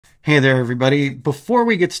Hey there, everybody. Before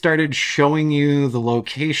we get started showing you the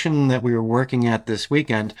location that we were working at this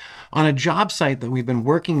weekend on a job site that we've been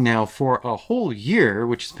working now for a whole year,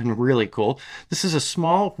 which has been really cool. This is a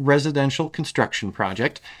small residential construction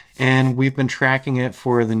project, and we've been tracking it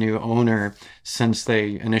for the new owner since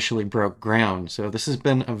they initially broke ground. So this has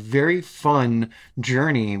been a very fun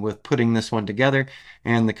journey with putting this one together,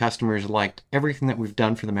 and the customers liked everything that we've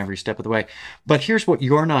done for them every step of the way. But here's what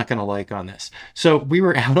you're not going to like on this. So we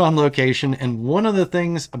were out on location, and one of the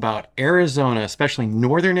things about Arizona, especially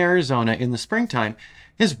northern Arizona in the springtime,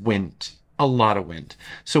 is wind. A lot of wind.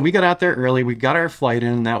 So we got out there early, we got our flight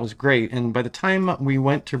in, and that was great. And by the time we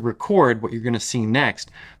went to record what you're going to see next,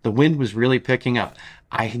 the wind was really picking up.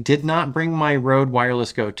 I did not bring my Rode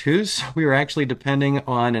Wireless Go 2s, so we were actually depending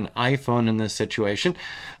on an iPhone in this situation.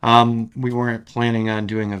 We weren't planning on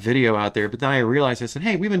doing a video out there, but then I realized, I said,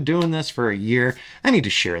 hey, we've been doing this for a year. I need to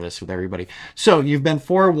share this with everybody. So you've been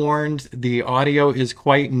forewarned. The audio is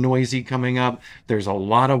quite noisy coming up. There's a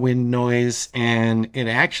lot of wind noise, and it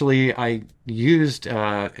actually, I used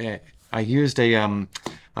a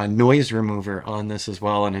noise remover on this as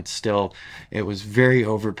well, and it was very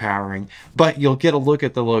overpowering. But you'll get a look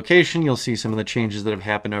at the location, you'll see some of the changes that have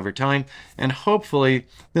happened over time, and hopefully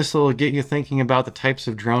this will get you thinking about the types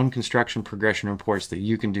of drone construction progression reports that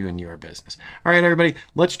you can do in your business. All right, everybody,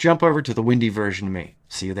 let's jump over to the windy version of me.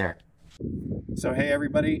 See you there. So hey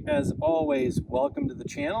everybody, as always, welcome to the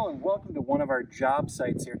channel and welcome to one of our job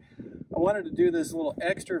sites here. I wanted to do this little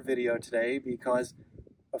extra video today because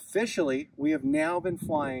officially, we have now been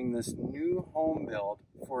flying this new home build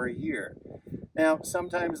for a year. Now,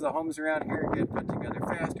 sometimes the homes around here get put together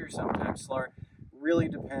faster, sometimes slower. Really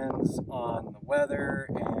depends on the weather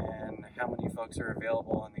and how many folks are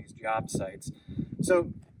available on these job sites.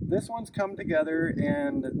 So this one's come together,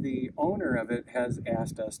 and the owner of it has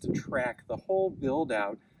asked us to track the whole build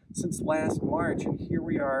out since last March, and here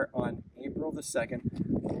we are on April the 2nd.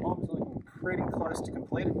 The home's looking pretty close to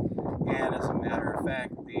completed. And as a matter of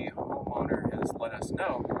fact, the homeowner has let us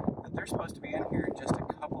know that they're supposed to be in here in just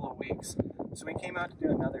a couple of weeks. So we came out to do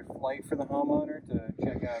another flight for the homeowner to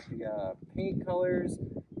check out the paint colors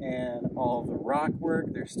and all the rock work.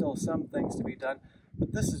 There's still some things to be done,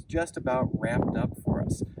 but this is just about wrapped up for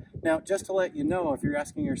us. Now, just to let you know, if you're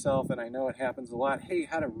asking yourself, and I know it happens a lot, hey,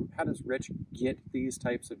 how does Rich get these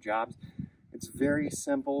types of jobs? It's very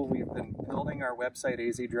simple. We've been building our website,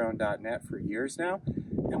 azdrone.net, for years now.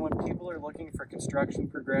 And when people are looking for construction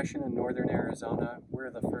progression in northern Arizona,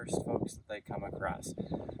 we're the first folks that they come across.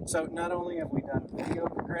 So not only have we done video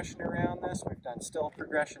progression around this, we've done still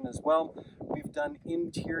progression as well. We've done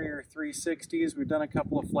interior 360s. We've done a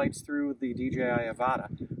couple of flights through the DJI Avata.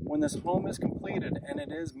 When this home is completed and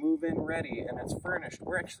it is move-in ready and it's furnished,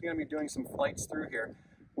 we're actually going to be doing some flights through here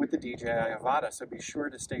with the DJI Avata. So be sure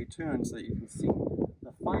to stay tuned so that you can see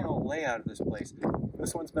the final layout of this place.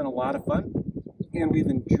 This one's been a lot of fun, and we've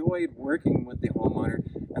enjoyed working with the homeowner,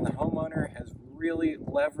 and the homeowner has really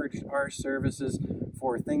leveraged our services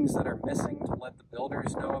for things that are missing to let the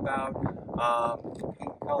builders know about, the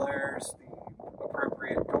paint colors, the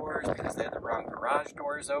appropriate doors, because they had the wrong garage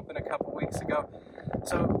doors open a couple weeks ago.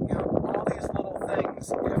 So, you know, all these little things,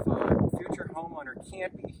 if a future homeowner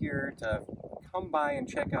can't be here to come by and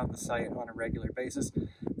check out the site on a regular basis,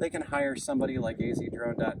 they can hire somebody like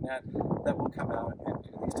azdrone.net that will come out and do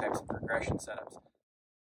these types of progression setups.